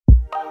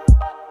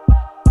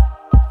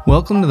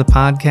Welcome to the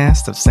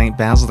podcast of St.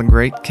 Basil the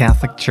Great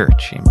Catholic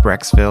Church in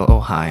Brecksville,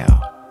 Ohio,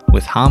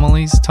 with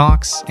homilies,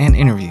 talks, and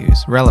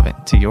interviews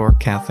relevant to your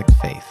Catholic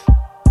faith.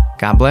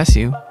 God bless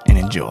you and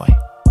enjoy.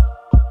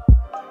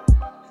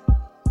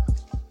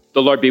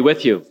 The Lord be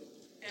with you.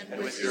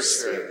 And with your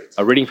spirit.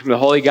 A reading from the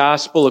Holy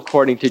Gospel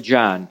according to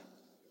John.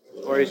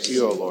 Glory to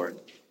you, O Lord.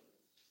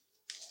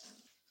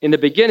 In the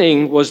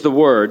beginning was the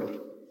Word,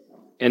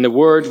 and the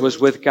Word was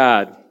with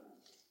God,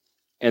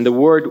 and the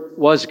Word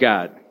was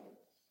God.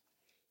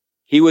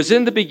 He was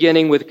in the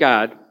beginning with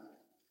God.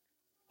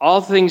 All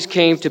things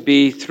came to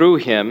be through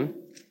him,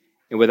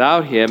 and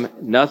without him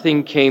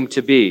nothing came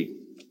to be.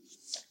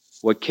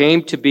 What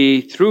came to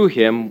be through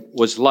him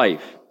was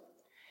life,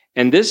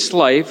 and this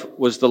life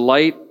was the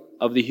light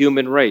of the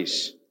human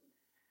race.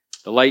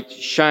 The light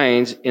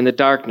shines in the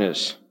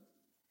darkness,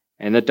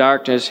 and the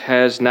darkness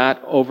has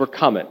not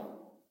overcome it.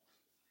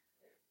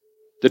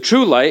 The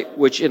true light,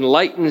 which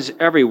enlightens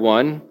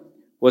everyone,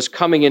 was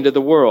coming into the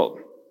world.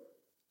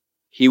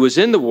 He was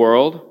in the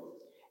world,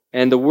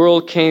 and the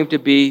world came to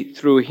be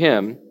through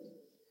him,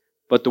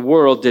 but the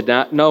world did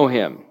not know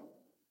him.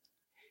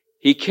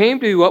 He came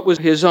to what was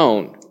his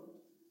own,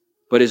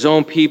 but his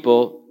own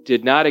people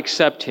did not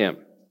accept him.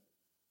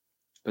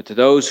 But to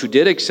those who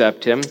did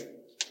accept him,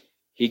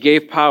 he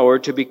gave power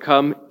to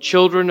become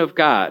children of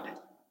God,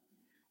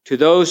 to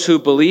those who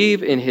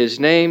believe in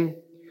his name,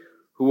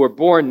 who were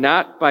born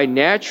not by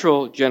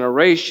natural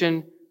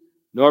generation,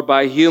 nor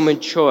by human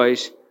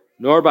choice,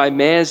 nor by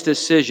man's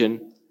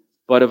decision,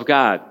 but of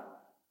God.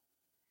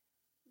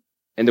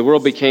 And the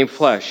world became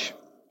flesh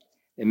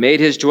and made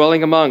his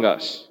dwelling among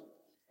us.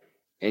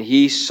 And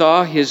he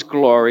saw his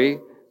glory,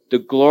 the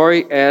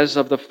glory as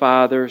of the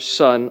Father's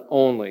Son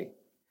only,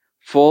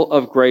 full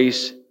of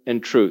grace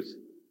and truth.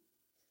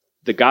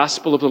 The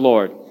Gospel of the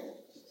Lord.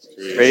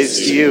 Praise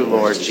to you,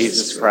 Lord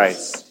Jesus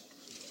Christ.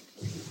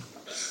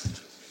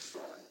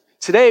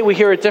 Today we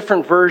hear a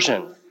different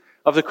version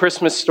of the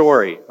Christmas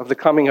story of the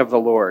coming of the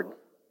Lord.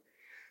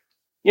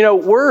 You know,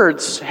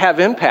 words have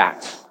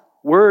impact.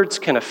 Words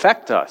can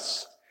affect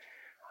us.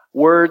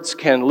 Words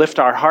can lift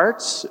our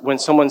hearts when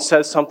someone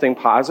says something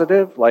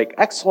positive, like,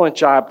 excellent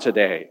job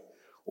today,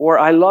 or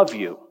I love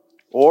you.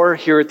 Or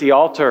here at the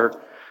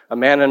altar, a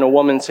man and a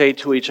woman say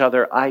to each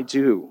other, I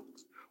do.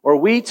 Or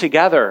we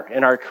together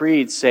in our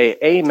creed say,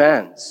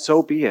 amen,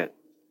 so be it.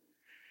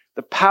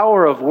 The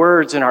power of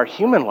words in our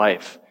human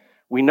life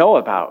we know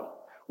about.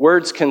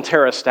 Words can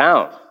tear us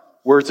down.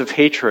 Words of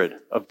hatred,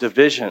 of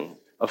division,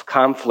 of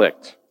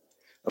conflict,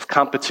 of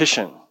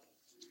competition.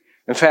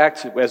 In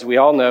fact, as we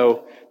all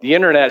know, the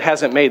internet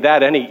hasn't made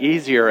that any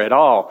easier at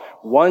all.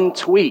 One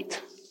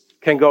tweet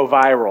can go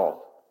viral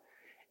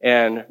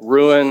and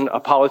ruin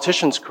a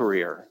politician's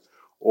career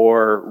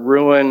or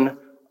ruin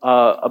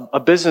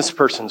a business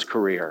person's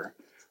career.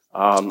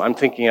 I'm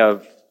thinking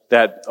of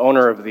that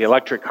owner of the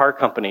electric car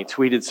company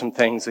tweeted some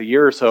things a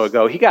year or so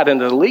ago. He got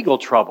into legal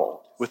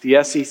trouble with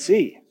the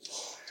SEC.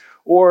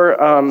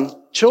 Or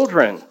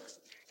children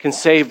can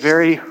say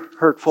very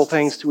hurtful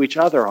things to each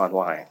other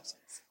online.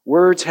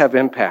 Words have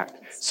impact.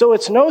 So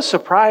it's no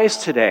surprise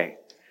today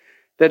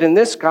that in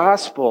this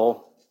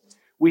gospel,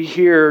 we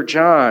hear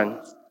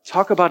John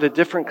talk about a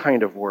different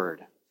kind of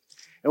word.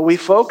 And we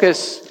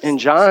focus in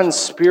John's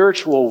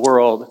spiritual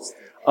world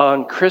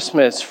on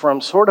Christmas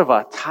from sort of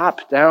a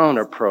top-down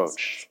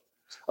approach.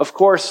 Of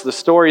course, the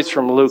stories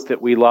from Luke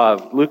that we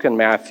love, Luke and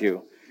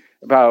Matthew,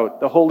 about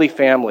the Holy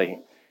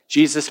Family,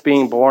 Jesus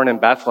being born in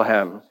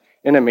Bethlehem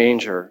in a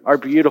manger, are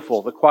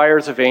beautiful. The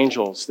choirs of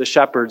angels, the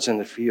shepherds in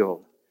the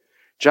field.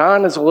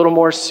 John is a little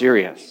more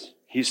serious.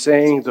 He's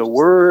saying the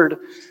Word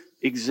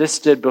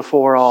existed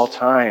before all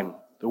time.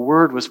 The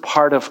Word was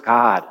part of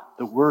God.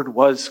 The Word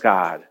was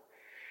God.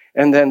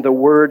 And then the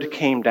Word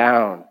came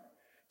down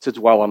to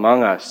dwell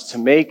among us, to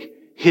make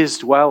his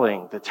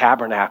dwelling, the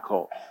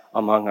tabernacle,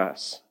 among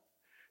us.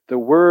 The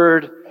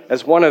Word,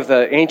 as one of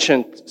the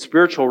ancient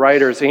spiritual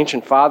writers,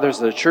 ancient fathers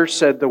of the church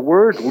said, the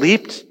Word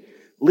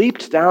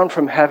leaped down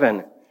from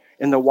heaven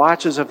in the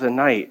watches of the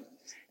night.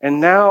 And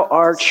now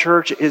our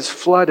church is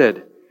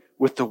flooded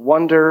with the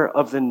wonder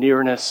of the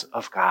nearness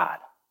of God.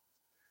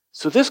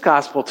 So this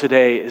gospel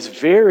today is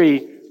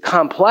very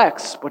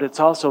complex, but it's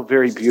also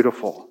very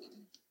beautiful.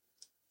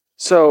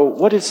 So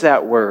what is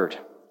that word?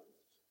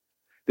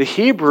 The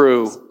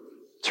Hebrew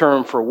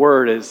term for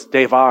word is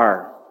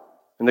devar,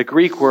 and the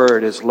Greek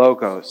word is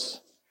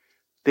logos.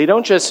 They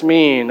don't just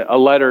mean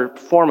a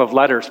form of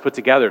letters put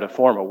together to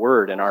form a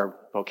word in our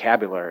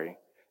vocabulary.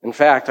 In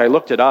fact, I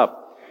looked it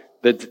up.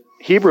 The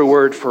Hebrew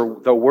word for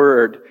the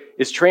word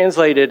is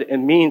translated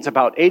and means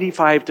about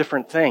 85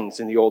 different things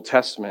in the Old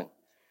Testament.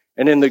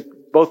 And in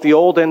both the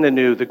Old and the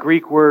New, the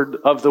Greek word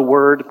of the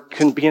word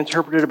can be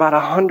interpreted about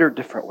 100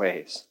 different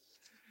ways.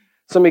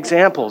 Some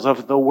examples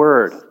of the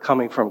word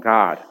coming from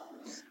God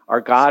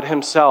are God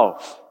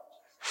himself,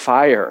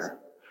 fire,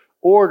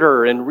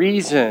 order and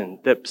reason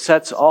that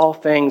sets all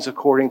things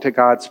according to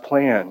God's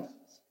plan.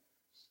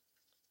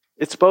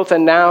 It's both a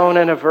noun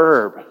and a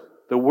verb.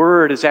 The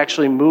Word is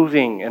actually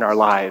moving in our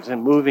lives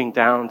and moving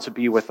down to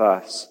be with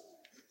us.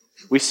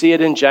 We see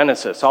it in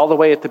Genesis, all the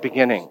way at the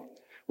beginning,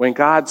 when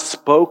God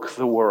spoke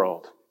the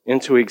world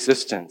into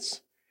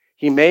existence.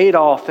 He made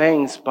all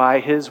things by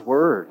his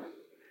word.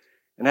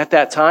 And at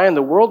that time,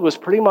 the world was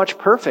pretty much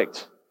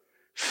perfect,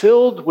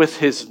 filled with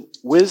his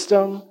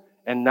wisdom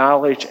and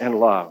knowledge and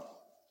love.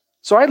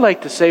 So I'd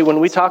like to say, when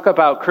we talk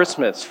about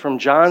Christmas from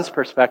John's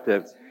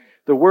perspective,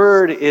 the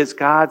word is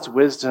God's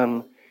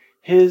wisdom,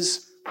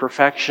 his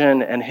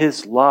perfection, and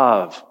his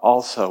love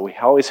also. We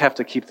always have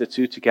to keep the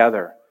two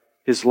together.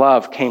 His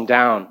love came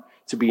down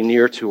to be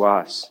near to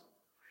us.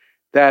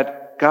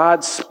 That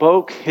God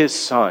spoke his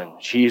son,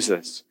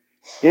 Jesus,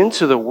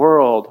 into the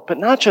world, but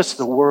not just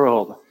the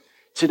world.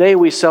 Today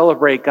we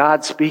celebrate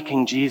God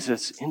speaking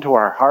Jesus into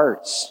our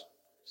hearts.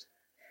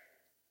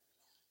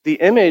 The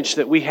image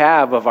that we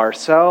have of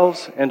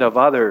ourselves and of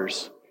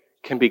others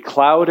can be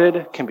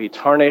clouded, can be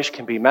tarnished,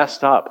 can be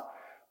messed up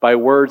by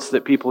words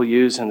that people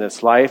use in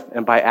this life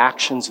and by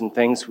actions and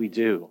things we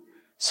do.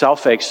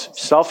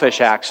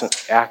 Selfish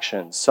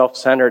actions,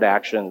 self-centered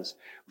actions,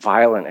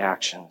 violent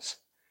actions.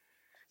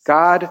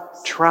 God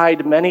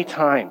tried many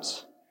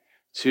times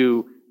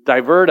to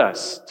divert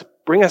us, to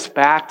bring us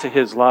back to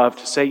his love,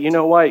 to say, you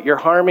know what, you're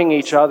harming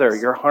each other,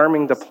 you're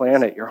harming the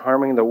planet, you're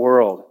harming the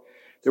world.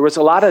 There was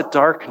a lot of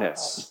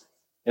darkness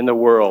in the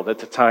world at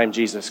the time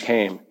Jesus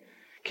came.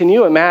 Can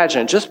you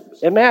imagine, just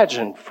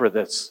imagine for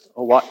this,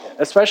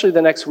 especially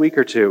the next week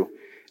or two,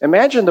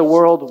 imagine the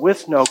world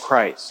with no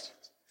Christ,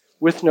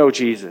 with no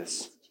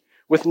Jesus,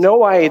 with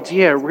no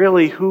idea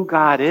really who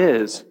God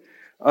is,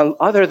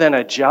 other than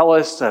a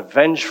jealous, a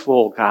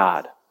vengeful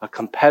God, a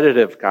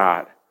competitive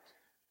God.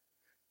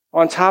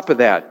 On top of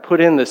that,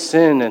 put in the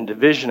sin and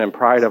division and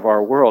pride of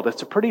our world.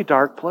 It's a pretty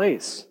dark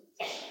place.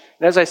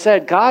 And as I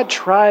said, God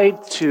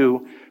tried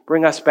to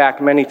bring us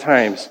back many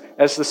times.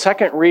 As the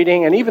second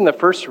reading, and even the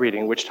first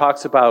reading, which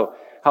talks about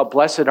how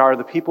blessed are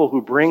the people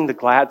who bring the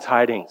glad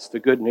tidings, the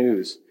good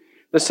news.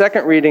 The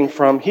second reading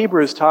from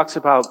Hebrews talks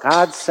about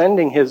God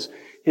sending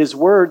his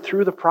word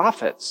through the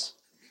prophets,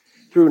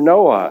 through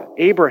Noah,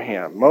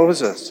 Abraham,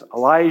 Moses,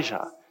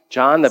 Elijah,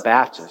 John the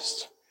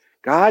Baptist.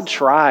 God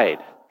tried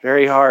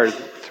very hard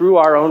through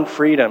our own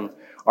freedom,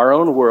 our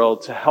own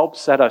world, to help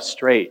set us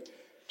straight,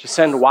 to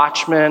send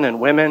watchmen and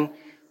women,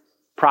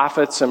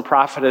 prophets and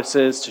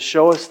prophetesses to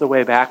show us the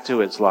way back to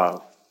his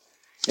love.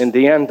 In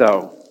the end,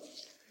 though,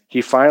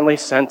 he finally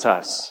sent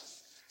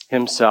us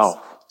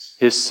himself,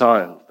 his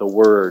son, the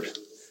Word,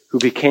 who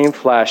became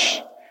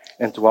flesh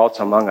and dwelt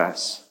among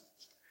us.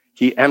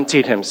 He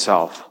emptied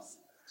himself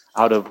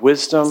out of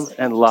wisdom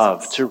and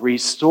love to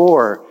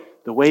restore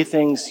the way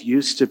things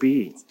used to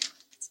be.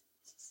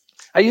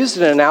 I used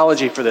an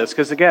analogy for this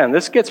because, again,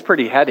 this gets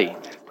pretty heady,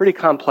 pretty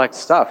complex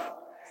stuff.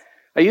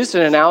 I used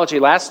an analogy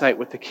last night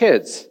with the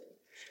kids.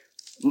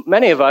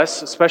 Many of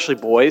us, especially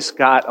boys,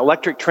 got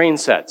electric train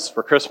sets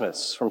for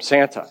Christmas from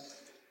Santa.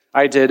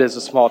 I did as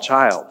a small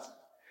child.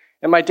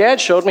 And my dad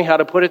showed me how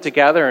to put it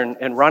together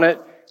and run it,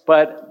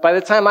 but by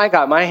the time I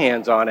got my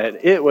hands on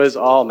it, it was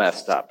all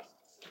messed up.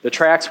 The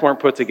tracks weren't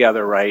put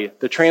together right.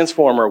 The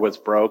transformer was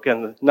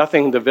broken.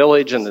 The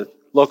village and the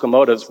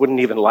locomotives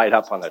wouldn't even light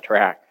up on the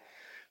track.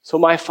 So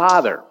my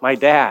father, my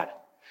dad,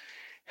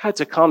 had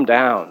to come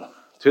down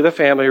to the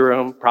family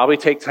room, probably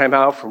take time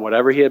out from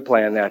whatever he had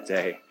planned that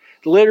day,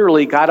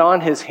 literally got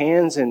on his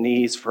hands and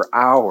knees for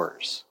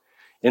hours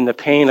in the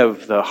pain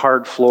of the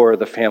hard floor of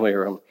the family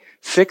room,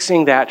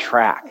 fixing that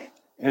track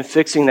and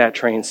fixing that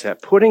train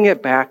set, putting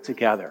it back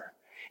together,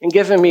 and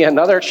giving me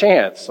another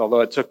chance,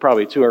 although it took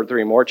probably 2 or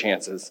 3 more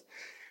chances,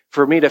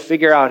 for me to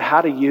figure out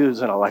how to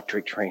use an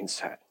electric train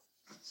set.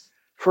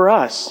 For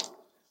us,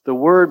 the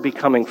Word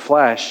becoming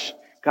flesh,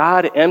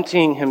 God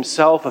emptying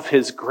himself of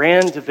his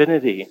grand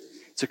divinity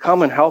to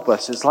come and help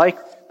us, is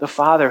like the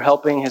Father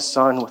helping his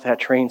Son with that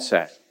train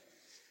set.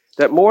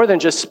 That more than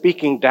just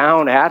speaking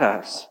down at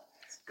us,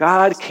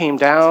 God came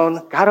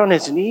down, got on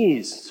his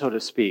knees, so to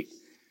speak,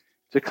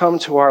 to come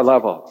to our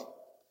level.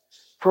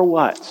 For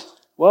what?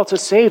 Well, to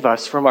save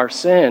us from our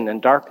sin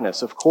and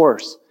darkness, of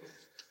course.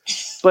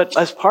 But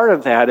as part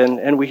of that,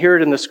 and we hear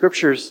it in the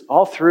scriptures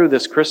all through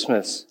this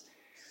Christmas,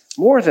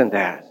 more than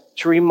that,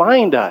 to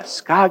remind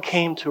us, God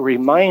came to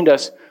remind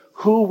us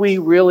who we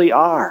really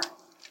are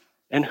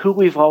and who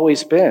we've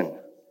always been,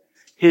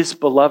 his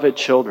beloved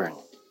children.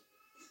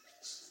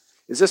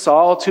 Is this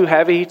all too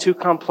heavy, too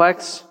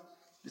complex?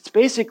 It's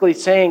basically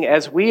saying,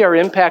 as we are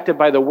impacted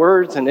by the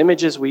words and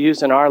images we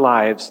use in our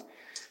lives,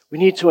 we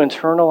need to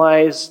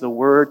internalize the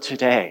word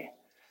today,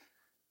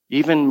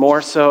 even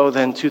more so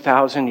than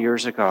 2,000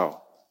 years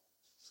ago.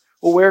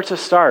 Well, where to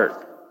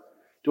start?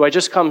 Do I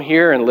just come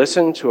here and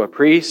listen to a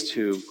priest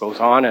who goes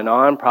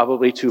on,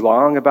 probably too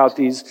long, about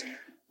these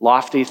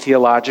lofty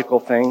theological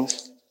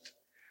things?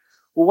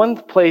 Well, one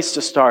place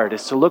to start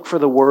is to look for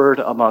the word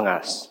among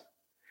us.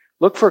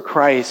 Look for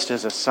Christ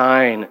as a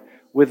sign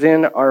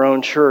within our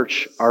own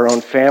church, our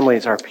own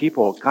families, our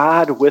people,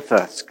 God with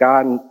us,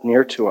 God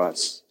near to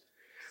us.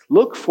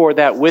 Look for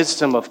that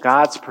wisdom of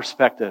God's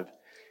perspective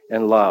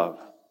and love.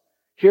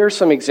 Here's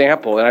some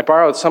example, and I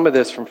borrowed some of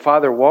this from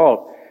Father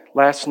Walt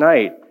last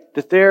night,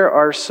 that there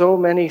are so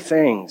many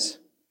things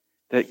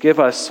that give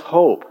us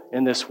hope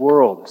in this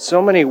world,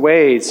 so many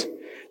ways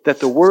that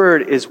the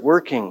Word is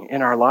working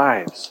in our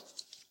lives.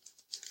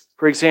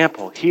 For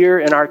example, here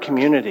in our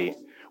community,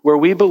 where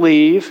we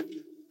believe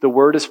the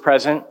Word is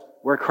present,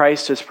 where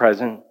Christ is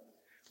present,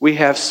 we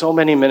have so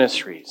many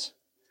ministries.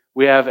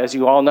 We have, as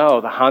you all know,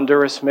 the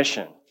Honduras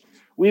Mission.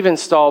 We've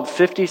installed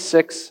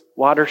 56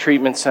 water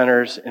treatment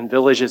centers in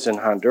villages in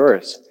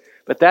Honduras,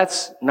 but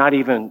that's not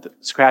even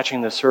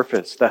scratching the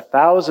surface. The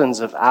thousands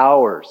of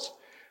hours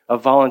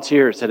of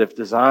volunteers that have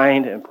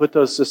designed and put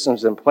those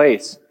systems in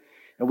place,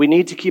 and we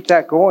need to keep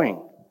that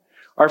going.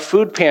 Our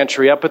food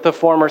pantry up at the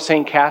former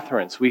St.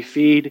 Catherine's, we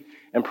feed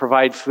and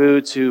provide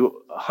food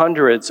to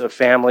hundreds of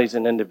families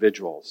and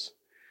individuals.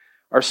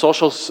 Our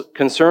Social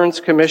Concerns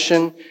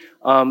Commission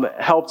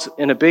helped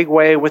in a big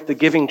way with the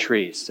giving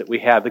trees that we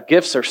have. The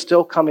gifts are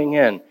still coming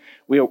in.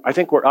 I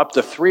think we're up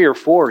to 3 or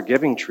 4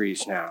 giving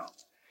trees now.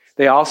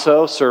 They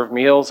also serve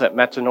meals at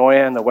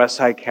Metanoia and the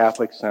Westside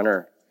Catholic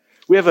Center.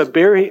 We have a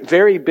very,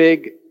 very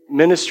big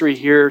ministry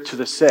here to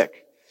the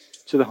sick,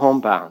 to the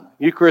homebound.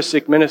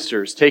 Eucharistic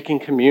ministers taking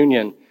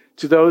communion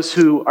to those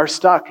who are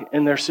stuck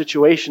in their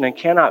situation and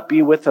cannot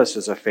be with us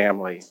as a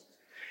family.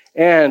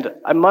 And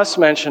I must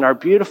mention our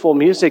beautiful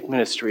music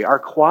ministry, our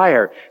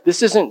choir.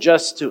 This isn't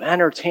just to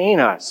entertain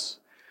us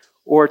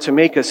or to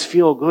make us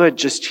feel good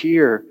just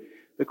here.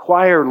 The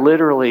choir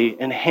literally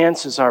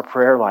enhances our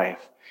prayer life.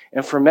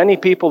 And for many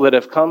people that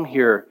have come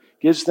here,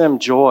 gives them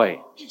joy,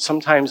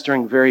 sometimes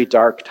during very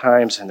dark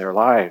times in their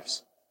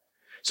lives.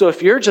 So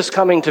if you're just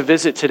coming to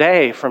visit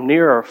today from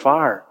near or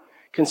far,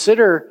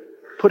 consider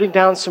putting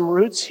down some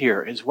roots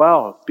here as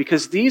well,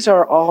 because these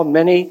are all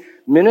many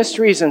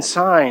ministries and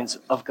signs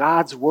of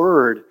God's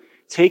Word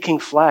taking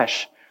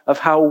flesh, of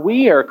how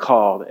we are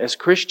called as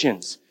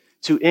Christians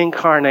to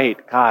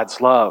incarnate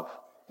God's love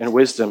and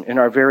wisdom in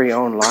our very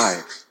own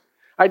lives.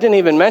 I didn't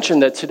even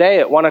mention that today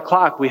at 1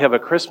 o'clock we have a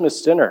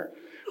Christmas dinner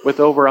with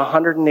over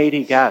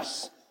 180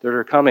 guests that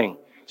are coming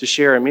to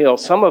share a meal,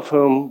 some of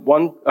whom,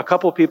 a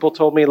couple people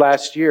told me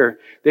last year,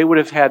 they would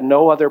have had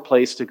no other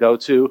place to go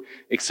to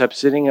except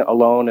sitting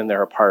alone in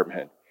their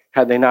apartment,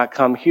 had they not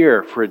come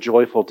here for a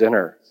joyful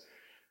dinner.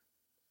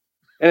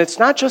 And it's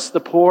not just the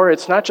poor,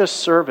 it's not just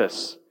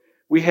service.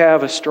 We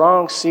have a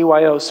strong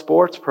CYO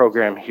sports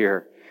program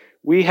here.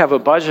 We have a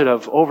budget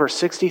of over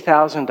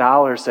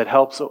 $60,000 that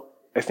helps,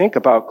 I think,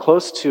 about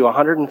close to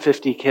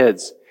 150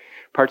 kids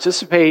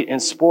participate in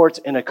sports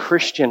in a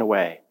Christian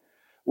way,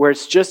 where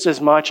it's just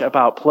as much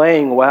about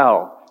playing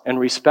well and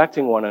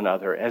respecting one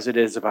another as it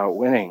is about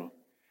winning.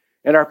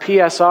 And our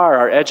PSR,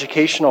 our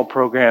educational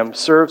program,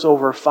 serves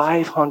over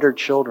 500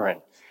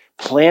 children,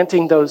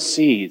 planting those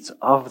seeds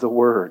of the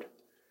Word.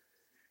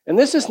 And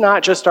this is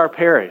not just our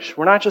parish.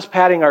 We're not just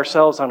patting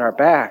ourselves on our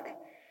back.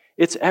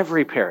 It's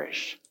every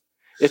parish.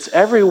 It's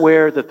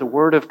everywhere that the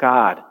Word of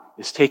God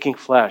is taking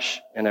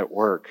flesh and at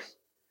work.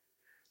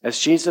 As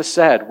Jesus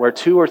said, where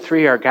 2 or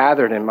 3 are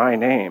gathered in my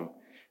name,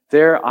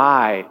 there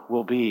I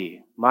will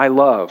be, my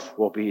love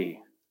will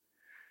be.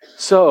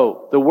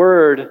 So the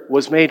Word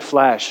was made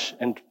flesh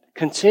and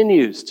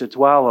continues to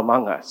dwell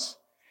among us.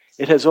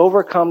 It has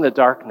overcome the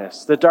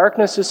darkness. The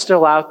darkness is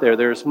still out there.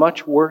 There is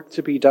much work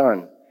to be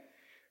done.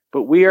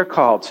 But we are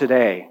called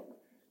today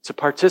to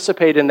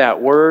participate in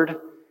that Word,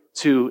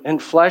 to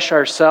enflesh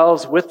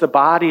ourselves with the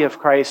body of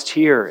Christ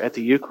here at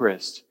the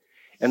Eucharist,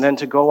 and then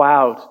to go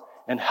out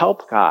and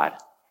help God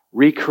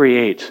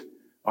recreate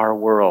our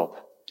world.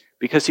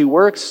 Because He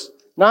works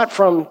not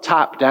from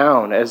top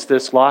down, as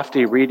this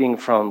lofty reading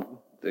from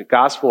the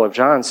Gospel of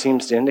John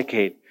seems to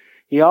indicate.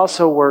 He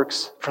also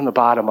works from the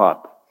bottom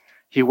up.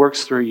 He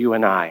works through you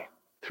and I,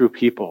 through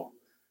people.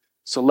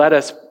 So let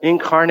us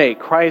incarnate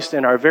Christ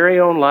in our very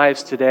own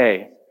lives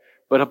today.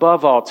 But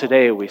above all,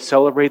 today we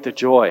celebrate the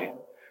joy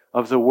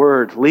of the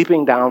Word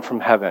leaping down from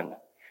heaven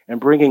and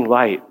bringing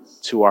light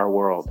to our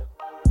world.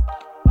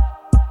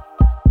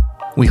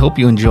 We hope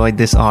you enjoyed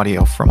this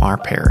audio from our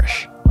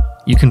parish.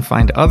 You can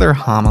find other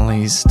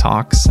homilies,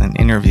 talks, and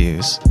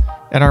interviews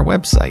at our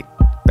website,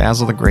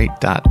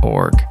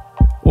 basilthegreat.org,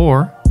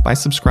 or by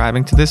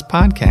subscribing to this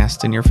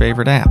podcast in your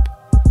favorite app.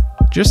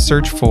 Just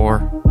search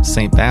for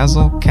St.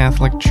 Basil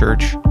Catholic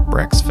Church,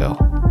 Brecksville.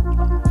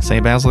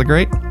 St. Basil the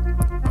Great,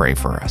 pray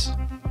for us.